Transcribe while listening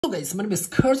Hello guys, my name is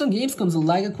Curtain Games, comes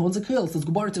like a consequence. Let's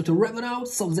go bar to right now,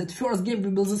 so that first game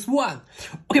we build this one.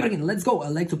 Okay, again, let's go. I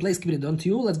like to play Skibidi, don't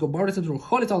you? Let's go bar to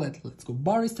Holy Toilet. Let's go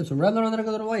bar to right now on the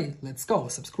regular way. Let's go,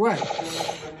 subscribe.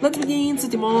 Let's begin,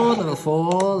 city mode, level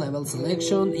 4, level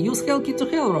selection, use hell kit to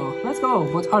hero. Let's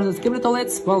go. What are the Skibidi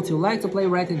Toilets? Well, you like to play,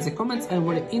 write in the comments. I'm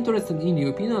very interested in your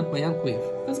opinion on my young quiff.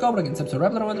 Let's go again,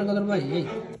 subscribe on the regular way. Hey,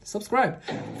 subscribe.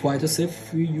 Fight to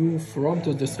save you from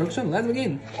to destruction. Let's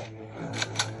begin.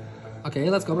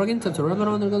 Okay, let's go again. Time to run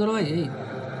around the other way. Hey.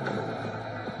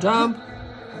 Jump!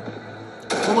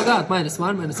 Oh my god,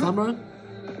 -1, bro.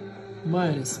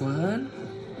 -1.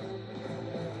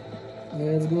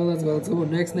 Let's go.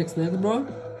 Next, bro.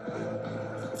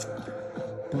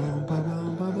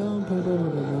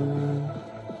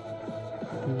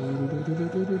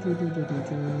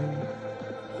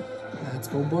 Let's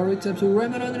go, Boris. Time to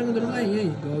run around the other way. Hey,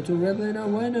 go to red lane now.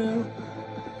 Why now?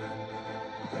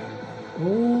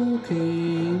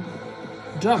 Okay,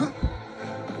 jump.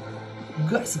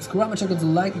 Guys, subscribe, check out the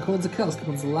like, comment the kills,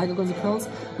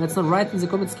 Let's not write in the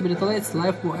comments Skibidi Toilets,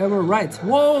 live forever, right?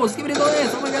 Whoa, Skibidi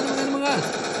Toilets, oh my god.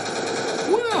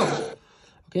 Wow.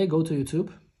 Okay, go to YouTube.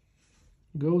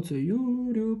 Look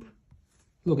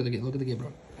at the game,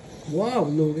 bro. Wow,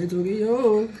 look at the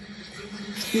game.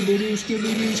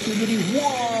 Skibidi,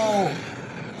 wow.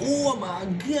 Oh my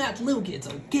god, look at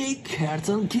okay,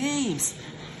 Cartoon Games.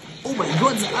 Oh my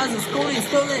god, the other score is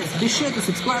still this. Be sure to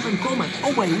subscribe and comment.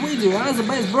 Oh my video, are the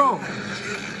best, bro.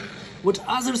 What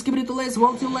other Skibidi Toilets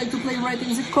would you like to play? Write in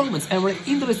the comments. I'm very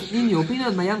interested in your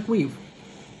opinion, my young quiff.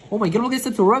 Oh my god, look at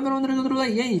to run around the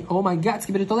play. Yay. Oh my god,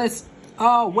 Skibidi Toilets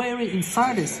are very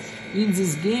insiders in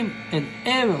this game and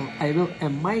evil. I will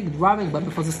mic driving, but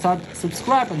before the start,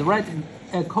 subscribe and write in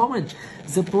a comment.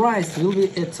 The prize will be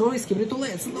a toy Skibidi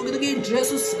Toilets. Look at the game,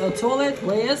 Jesus Toilet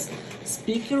vs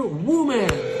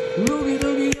Speakerwoman. Look at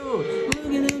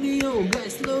you,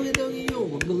 guys, look at you.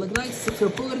 Good luck, guys.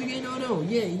 Subscribe for the game, no.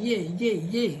 Yeah.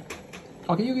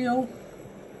 Okay, you.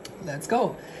 Let's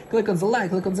go. Click on the like,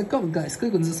 click on the comment, guys.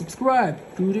 Click on the subscribe.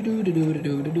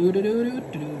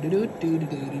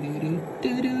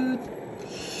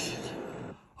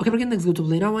 Okay, we're next go to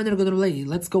play now. We're gonna play.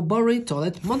 Let's go, Barry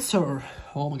Toilet Monster.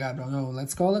 Oh my god, bro. No,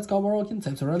 let's go, Barry.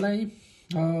 Time to relay.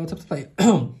 Time to play.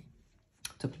 Time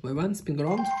to play one. Spin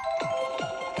around.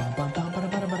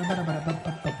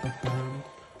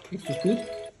 It's too good.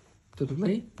 Time to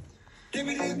play.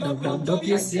 Dub,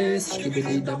 yes.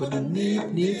 Skibidi dub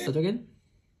neat. Start again.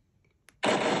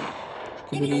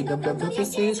 Skibidi dub,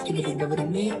 yes. Skibidi dub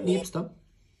neat. Stop.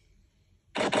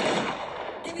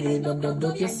 Skibidi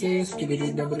dub, yes. Skibidi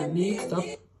dub neat. Stop.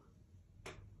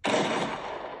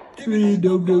 Skibidi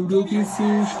dub, yes.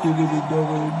 Skibidi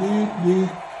dub neat.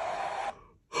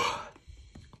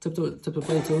 Tap to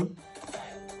play too.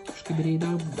 Skibidi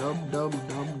dub,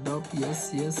 yes.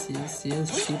 Skibidi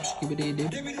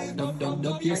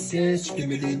dub, yes.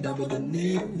 Skibidi dub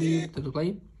neat. Tap to play.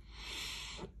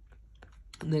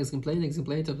 Next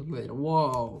gameplay. Tap to play.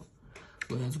 Wow.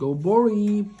 Let's go,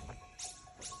 Bori.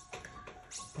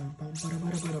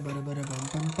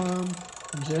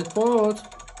 Jackpot.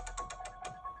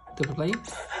 Tap to play.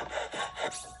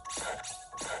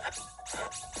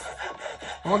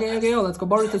 Okay, let's go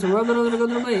bar it to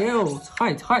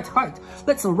height.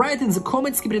 Let's write in the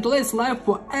comments Skibidi Toilets live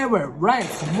forever. Write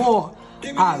more.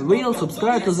 I will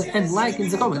subscribe to the and like in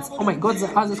the comments. Oh my god, the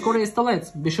other score is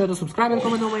Toilets. Be sure to subscribe and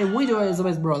comment on my video as the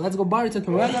best, bro. Let's go bar it to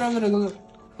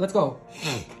Let's go.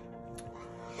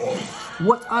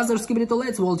 What other Skibidi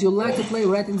Toilets would you like to play?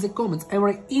 Write in the comments. I'm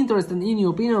very interested in your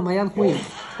opinion on my young quiff.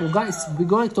 Oh guys, we're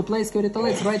going to play Skibidi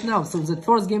Toilets right now. So the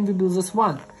first game we build this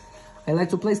one. I like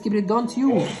to play Skibidi, don't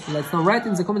you? Let's now write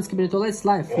in the comments Skibidi Toilets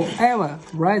live. Whoever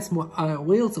writes more, I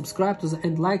will subscribe to the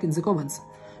and like in the comments.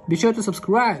 Be sure to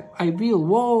subscribe. I will.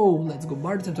 Whoa, let's go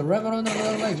bar to the reverend.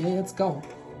 Yeah, let's go.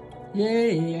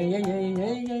 Yeah.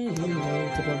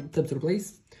 Tap to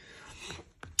replace.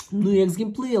 Next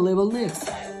gameplay, level next.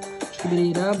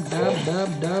 Skibidi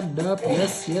dub.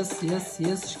 Yes.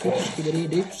 Skibidi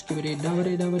dip. Skibidi dub.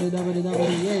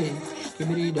 Yay.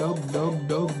 Skibidi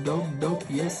dub.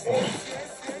 Yes.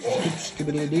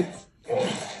 Skibidi dip.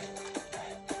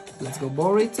 Let's go,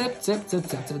 Bori. Tap.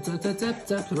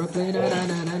 Replay.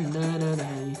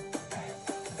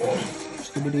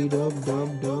 Skibidi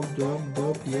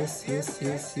dub. Yes.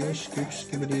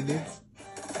 Skibidi dip.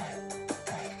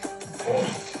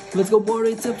 Let's go,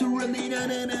 Bori. Tap to replay.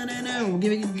 No.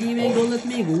 Give it. Don't let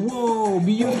me go. Whoa,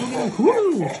 beautiful game.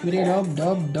 Woo. Skibidi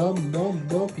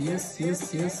dub. Yes.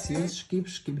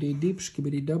 Skibidi dip.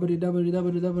 Skibidi dub.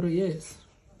 Yes.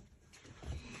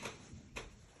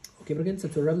 Okay, we're getting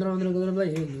to run around and go to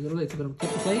play.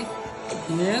 Play.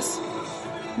 Yes.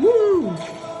 Woo!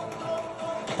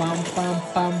 Pam pam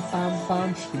pam pam pam.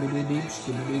 Skibidi deep,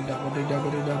 skibidi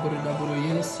double.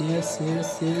 Yes.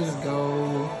 Go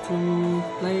to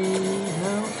play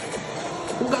now.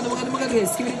 Oh my god,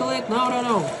 guys. Skibidi Toilet. No.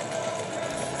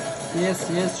 Yes.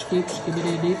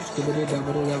 Skibidi deep, skibidi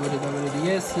double.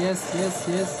 Yes.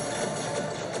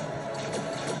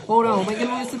 Oh no, my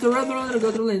god, it's a run,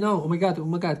 go to play. No, oh my god,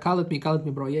 call it me,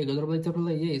 bro. Yeah, go to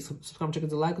play, yeah. Subscribe, check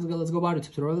the like, let's go about it.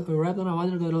 Rap now, I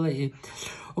go to play.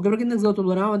 Okay, we're getting next go to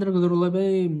now, and go to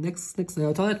play next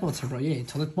Toilet Monster, bro. Yeah,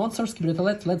 Toilet Monster, Skibidi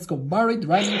Toilet, let's go buried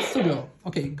right in the studio.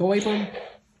 Okay, go Apron,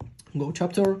 go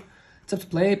chapter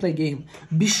play game.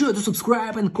 Be sure to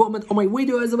subscribe and comment on my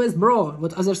video as always, bro.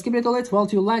 What other Skibidi Toilet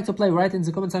would you like to play? Write in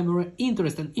the comments. I'm very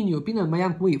interested in your opinion, my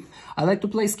young whip. I like to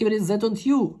play Skibidi, that don't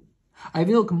you? I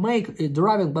will make a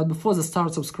driving, but before the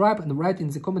start, subscribe and write in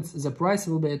the comments the price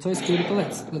will be a toy Skibidi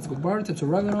Toilet. Let's go bar to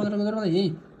run around,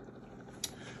 yay.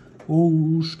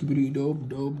 Oh, Skibidi dope.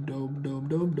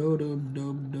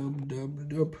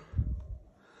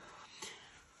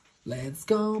 Let's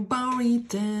go bar it,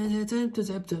 play,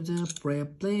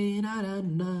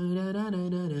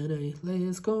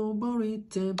 let's go bar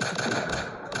it.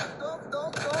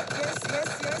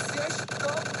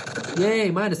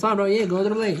 Yay, -1, bro. Yeah, go to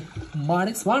play.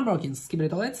 -1, bro. Skibidi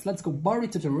Toilets. Let's go bar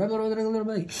it to the regular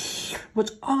play.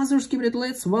 What other Skibidi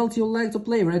Toilets would you like to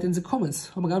play? Write in the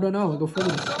comments. Oh my god, right now I go for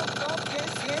it.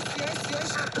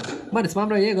 -1,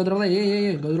 bro. Yeah, go to play.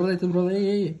 Yeah. Go to play.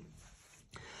 Yeah.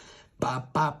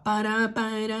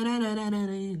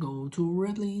 Go to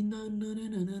replay.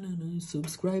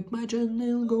 Subscribe my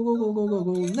channel. Go.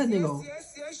 Let me go.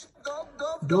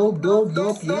 Dope.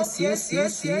 Yes.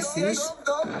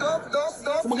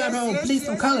 Oh my god, bro. Please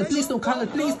don't call it. Please.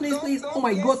 Oh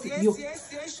my god, you.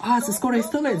 The score is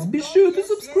still less. Be sure to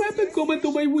subscribe and comment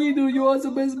on my video. You are the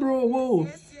best, bro. Whoa.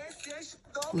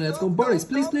 Let's go, Boris.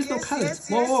 Please don't call it.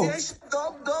 Whoa.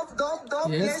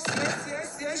 Yes.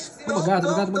 Oh my god.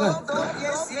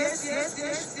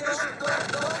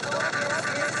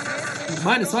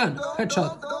 -1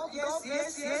 headshot.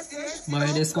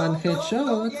 -1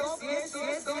 headshot.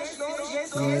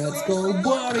 Let's go,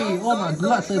 buddy. Oh my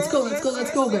god, let's go,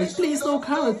 guys. Please no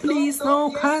call it. Please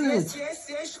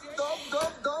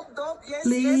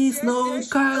no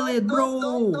call it, bro.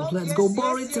 Let's go,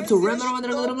 buddy. It's to run around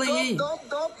and go to play.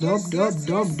 Dope.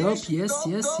 Yes.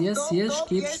 Skip.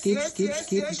 Deep.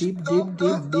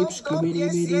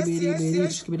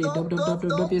 Skibidi dope.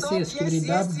 Yes. Skibidi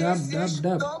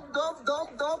dub.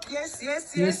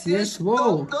 Yes.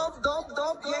 Whoa.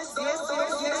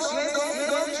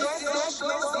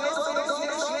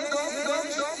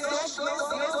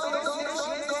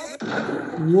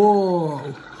 Whoa.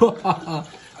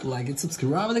 Like it,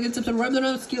 subscribe, and get subscribe,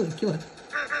 kill it.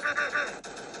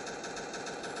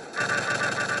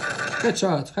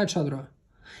 Headshot, bro.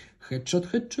 Headshot.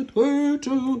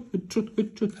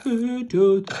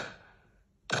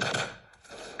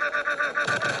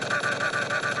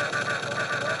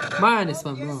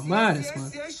 -1, bro.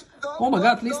 -1. Oh my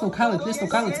god, please no call it.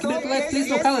 Skibidi Toilet, please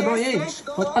no call it, bro. Yeah.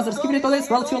 What other Skibidi Toilets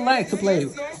would you like to play?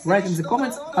 Write in the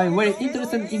comments. I'm very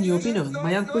interested in your opinion,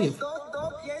 my young queen.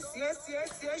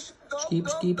 Skip.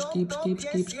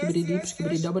 Skibidi deep,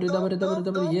 skibidi double.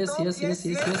 Yes.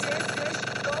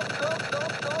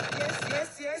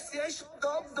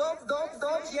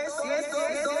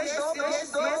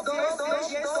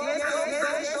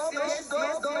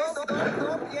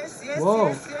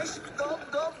 Whoa.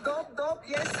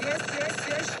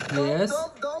 Yes.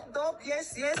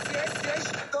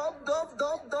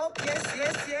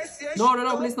 No,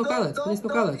 please no call it.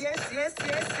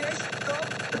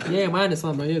 Yeah,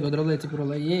 -1, bro. Yeah,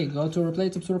 go to replay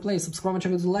to replay. Subscribe and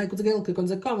check out the like, click on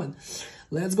the comment.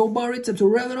 Let's go bar it to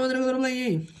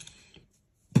replay.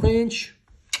 Branch.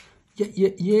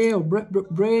 Yeah.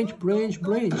 Branch.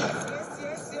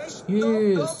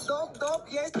 Yes.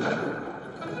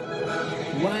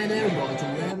 Why there? Go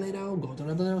to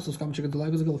replay now. Subscribe, check out the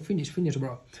like, finish,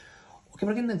 bro. Okay,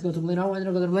 we're getting go to play now.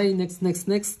 Go to play next.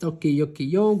 Okay, yo.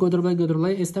 Go to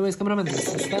play. Esta vez Cameraman.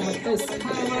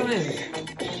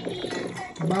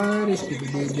 Body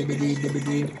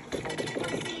skibidi.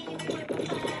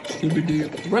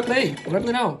 Replay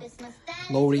now.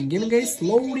 Loading gaming guys.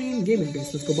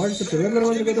 Let's go body to regular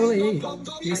go to play.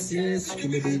 Yes.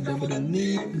 Skibidi double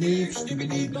neep.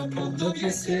 Skibidi double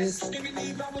yes.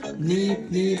 Neep.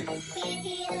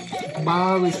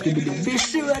 Barry Skibidi. Be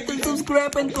sure to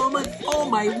subscribe and comment on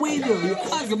my video. You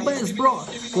are the best, bro.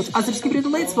 What other Skibidi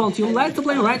Toilets want you like to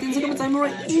play? Write in the comments. I'm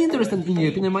very interested in your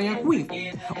opinion, my with.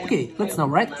 Okay, let's now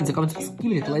write in the comments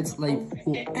Skibidi Toilets. Like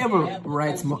whoever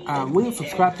writes will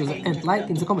subscribe to the and like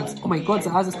in the comments. Oh my god, the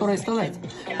other story is Toilet.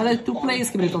 I like to play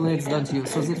Skibidi Toilets, don't you?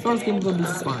 So the first game will be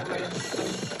this one.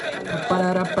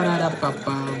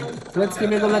 Let's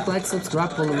give it a like,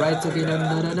 subscribe, follow, right, okay, no.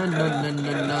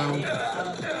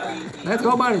 Let's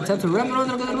go, buddy, time to run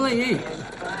around and play.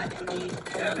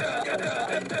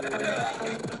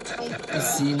 You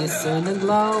see the sun and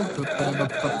glow, you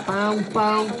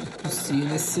see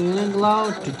the sun and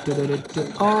glow,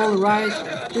 alright,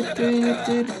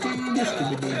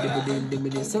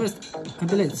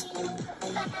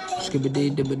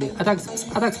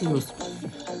 attacks news.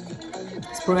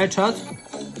 Spread shot.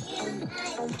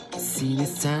 See the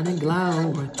sun and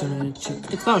glow.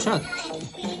 It's now shot.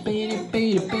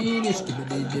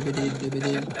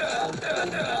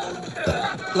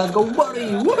 Let's go, buddy!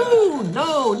 Woohoo!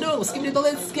 No! Skibidi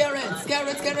Toilet, scare it!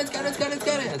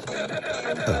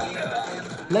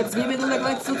 Let's give it a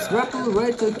like, subscribe,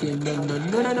 right? Okay, no.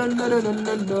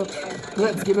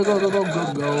 Let's give it go.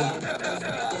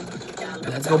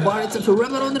 Let's go, buddy! It's time to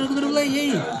run around the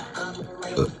play.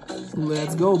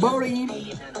 Let's go,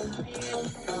 buddy!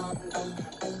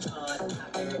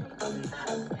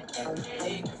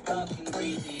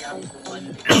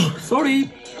 Sorry,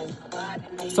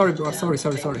 bro. Sorry.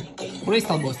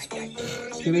 Restyle, boss.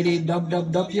 Skibidi dub,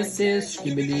 yes.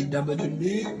 Skibidi dub,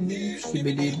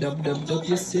 skibidi dub,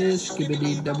 yes.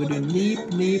 Skibidi dub, neep.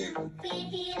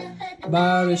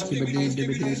 Bar,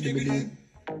 skibidi.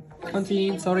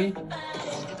 Continue, sorry.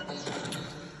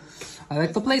 I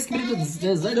like to play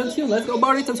Skibidi, don't you? Let's go,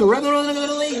 Barry, to run around the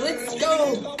lane. Let's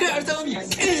go, Cartoon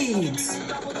Games!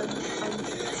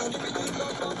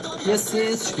 Yes,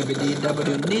 Skibidi double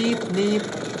neep.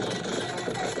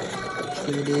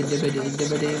 Skibidi.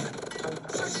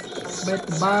 Bet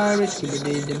Barry,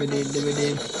 Skibidi.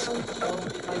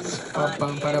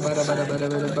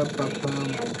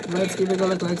 Let's give it a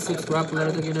like, subscribe,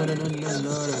 let it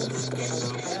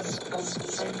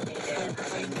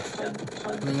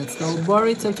Let's go,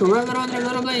 Barry, time to run around and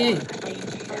let play.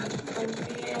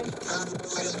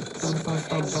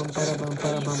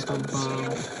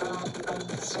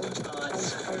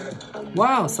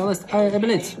 Wow, Celeste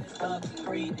ability.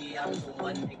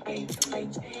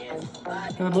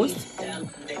 Can I boost?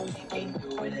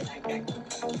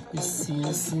 You see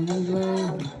the singing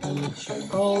glow,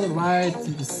 alright.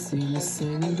 You see the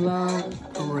singing glow,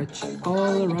 rich,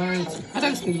 alright.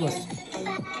 Attack speed boost.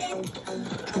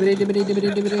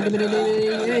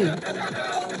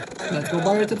 Let's go,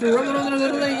 Barry, to run around.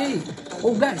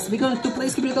 Oh, guys, we're going to play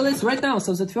Skibidi Toilet right now.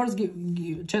 So that first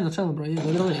channel, bro. Yeah,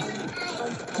 go.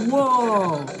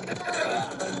 Whoa!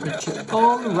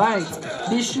 Alright,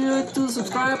 be sure to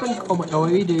subscribe and comment our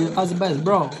video as the best,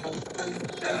 bro.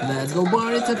 Let's go,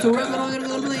 Barry, to run around.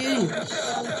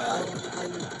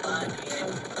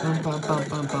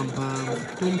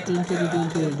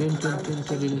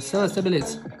 Celeste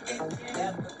abilities.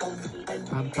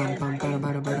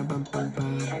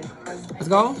 Let's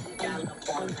go.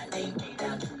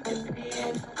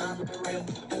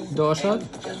 Door shot.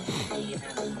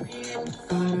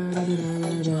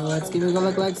 Let's give it a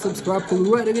like, subscribe,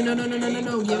 right again. No.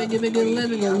 Give it, let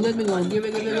me go. Give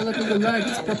it, let me go, like.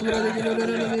 Subscribe, right again.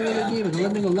 Give it,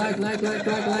 let me go, like.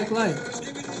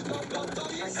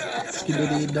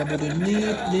 Skibidi double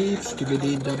neep.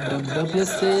 Skibidi dub,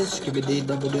 yes. Skibidi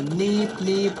double neep.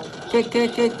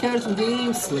 Cartoon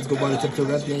Games. Let's go, buddy, to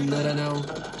rap game. No.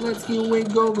 Let's go.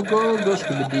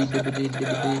 Skibidi.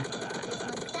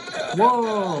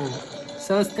 Whoa!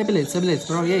 Celeste abilities,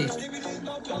 bro, yay.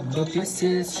 Dub, yes.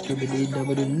 Skibidi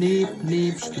double neep.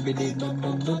 Skibidi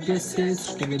dub, yes.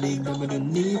 Skibidi double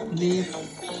neep.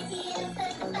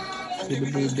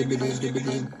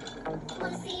 Skibidi.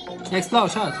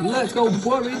 Explode shot. Let's go,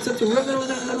 Barry, to run around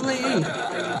the lane.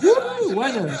 Woo! Why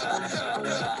not?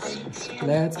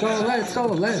 Let's go.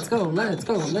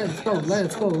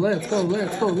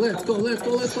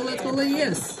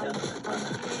 Yes.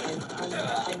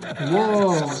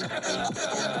 Whoa.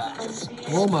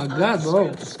 Oh my god,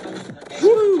 bro.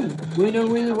 Woo! Winner.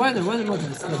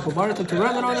 Let's go, Barry, to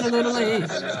run around the lane.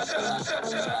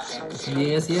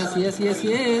 Yes.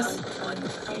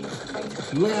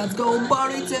 Let's go,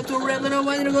 Barry, to run around,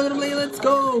 let's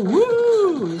go!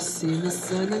 Woo! You see the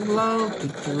sun and glow,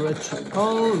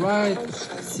 alright.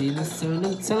 See the sun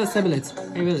and Celeste abilities.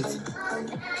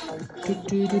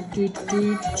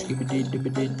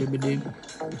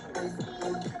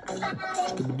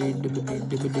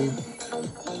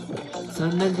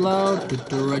 sun and glow,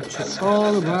 to right you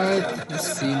all right. You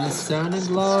see the sun and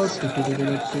glow, let's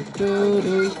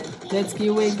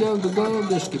keep we go,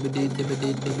 skibidi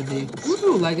dibidi dibidi.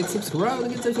 Woo, like it, subscribe,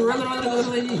 like it, subscribe,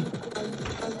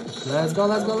 let's go,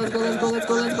 let's go, let's go, let's go, let's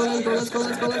go, let's go, let's go,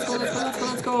 let's go, let's go, let's go, let's go, let's go,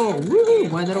 let's go. Woo,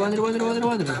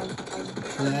 wonder.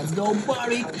 Let's go,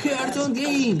 Barbie Cartoon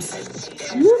Games.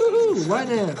 Woo,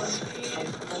 wonder.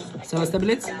 So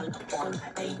stability.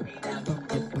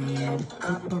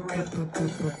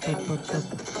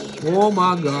 Oh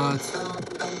my god.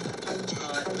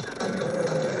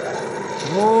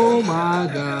 Oh my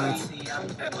god.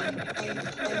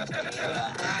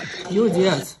 You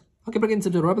idiot. Окей, прикиньте,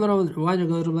 это Rebel Runner,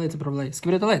 Rebel это проблема.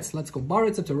 Skibidi Toilet, let's go. Bar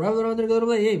это Rebel Runner,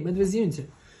 Rebel. Ей, мы извините.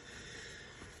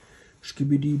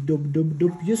 Skibidi dub,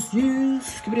 yes.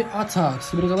 Skibidi attack,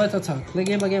 Skibidi Toilet attack. Play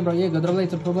game again, bro. Yeah, go Rebel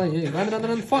it's a problem. Yeah,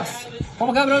 run fast. Oh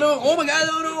my god, bro, no. Oh my god,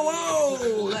 no.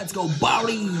 Whoa, let's go,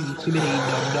 Barry. Skibidi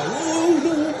dub.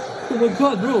 Oh my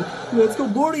god, bro. Let's go,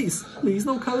 Boris. Please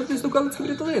no color,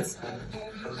 Skibidi Toilet.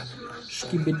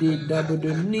 Skibidi dub,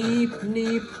 neep.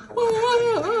 Oh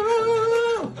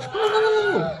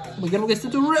my god, we're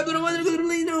going to Rebel.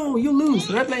 No, you lose.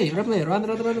 Replay.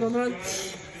 Run.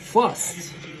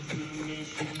 Fast.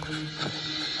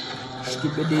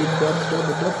 Skibidi dub,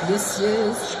 yes.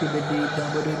 Skibidi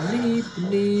dub,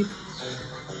 neep.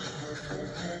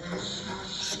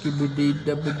 Skibidi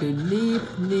dub,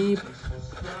 neep.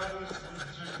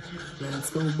 Let's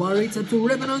go, Barry. It's up to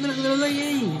Rebel on the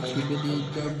Skibidi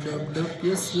dub,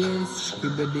 yes.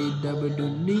 Skibidi dub,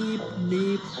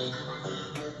 neep.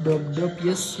 Dub,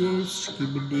 yes.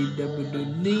 Skibidi dub,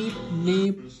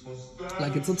 neep.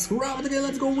 Like and subscribe again.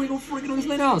 Let's go. We go freaking on this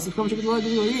now. Subscribe to the like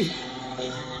video.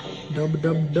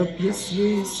 Dub, yes.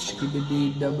 Skibidi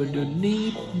dub,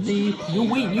 neep. You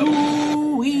win.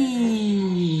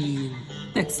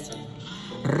 Next.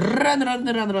 Run.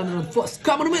 Fast.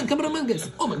 Cameraman, guys.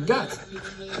 Oh my god.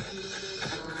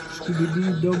 Skibidi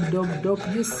dub,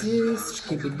 yes.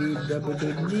 Skibidi dub,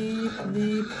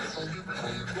 neep.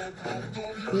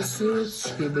 Yes.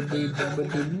 Skibidi dub,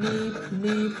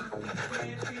 neep.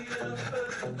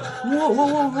 Whoa!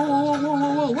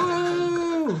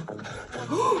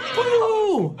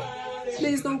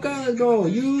 Please don't go, bro.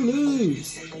 You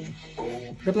lose.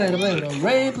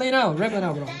 Replay now,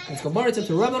 bro. Let's go. Barry to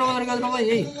Rebel.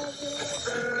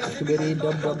 Skibidi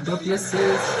dub, yes.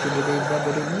 Skibidi dub,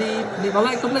 neep. I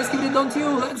like to play Skibidi, don't you?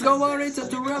 Let's go, Barry to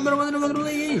Rebel.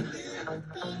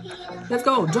 Let's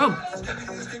go, jump.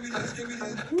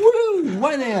 Woo!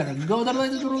 Why there? Go down to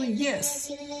the yes.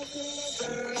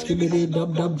 Skibidi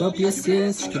dub, yes.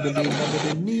 Skibidi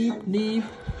dub, neep.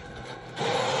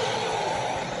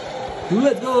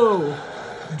 Let's go.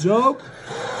 Jump.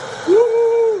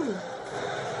 Woo!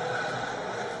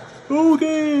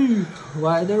 Okay.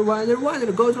 Wider.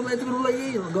 Go to the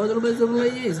lane.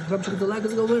 Subscribe to the like.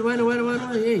 Let's go. Wider.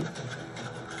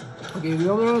 Okay,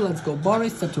 let's go.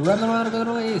 Boris, step to Rebel.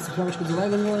 Subscribe to the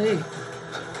like.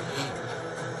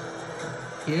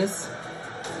 Yes.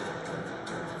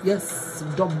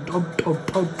 Dub.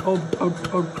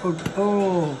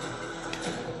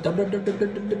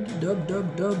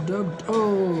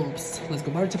 Let's go,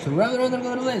 March. Rather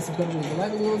go to this. Let's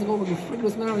go.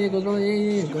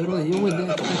 You win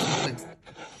that.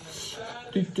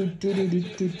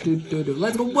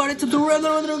 Let's go, March. To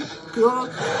rather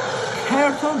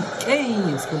Cartoon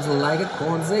Games. Like it,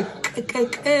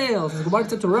 let's go, March.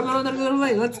 To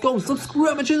rather let's go.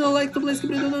 Subscribe my channel. Like to play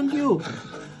Skibidi, don't you?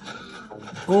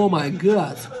 Oh my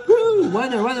god. Woo!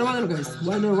 Winner, guys.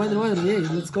 Winner. Yeah,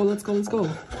 let's go.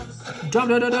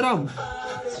 Jump.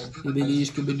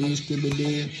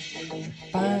 Skibidi.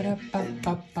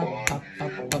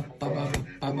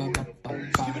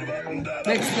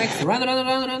 Next.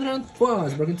 Run.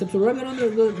 Fast. Broken tips to Rebel.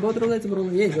 Go to the left.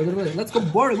 Yeah, go to the left. Let's go,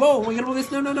 Barry. Whoa, my god,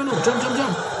 no.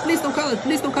 Jump. Please don't kill it.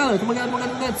 Oh my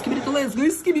god. Skibidi Toilet,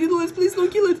 guys. Skibidi Toilet, please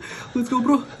don't kill it. Let's go,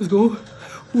 bro. Let's go.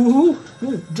 Woohoo!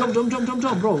 Jump,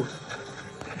 bro.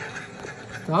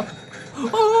 Stop.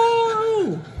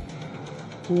 Oh!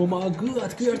 Oh my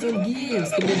god, Cartoon Games.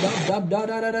 Skibidi dub.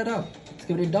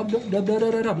 Skibidi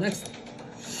dub. Next.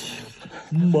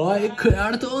 My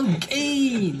Cartoon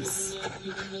Games.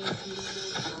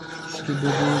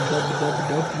 Skibidi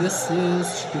dub. Yes.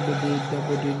 Skibidi dub,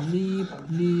 neep.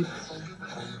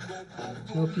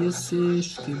 Yes.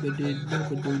 Skibidi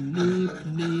dub,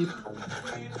 neep.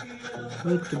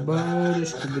 What the bar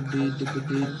is Skibidi.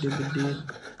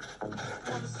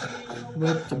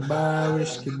 What the bar is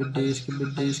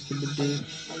Skibidi.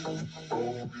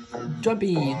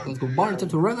 Jumping. Let's go bar to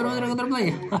another play.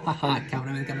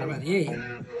 Cameraman. Yay.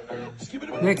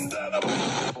 Next.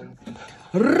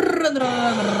 Run,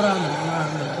 run, run.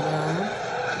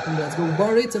 Let's go,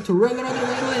 Barry. It's up to run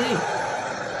away.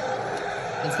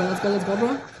 Let's go,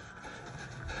 bro.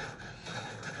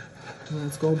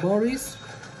 Let's go, Boris.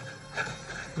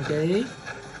 Okay.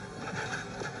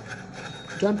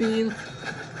 Jump in.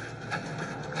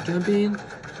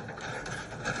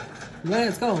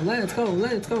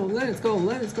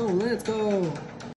 Let's go.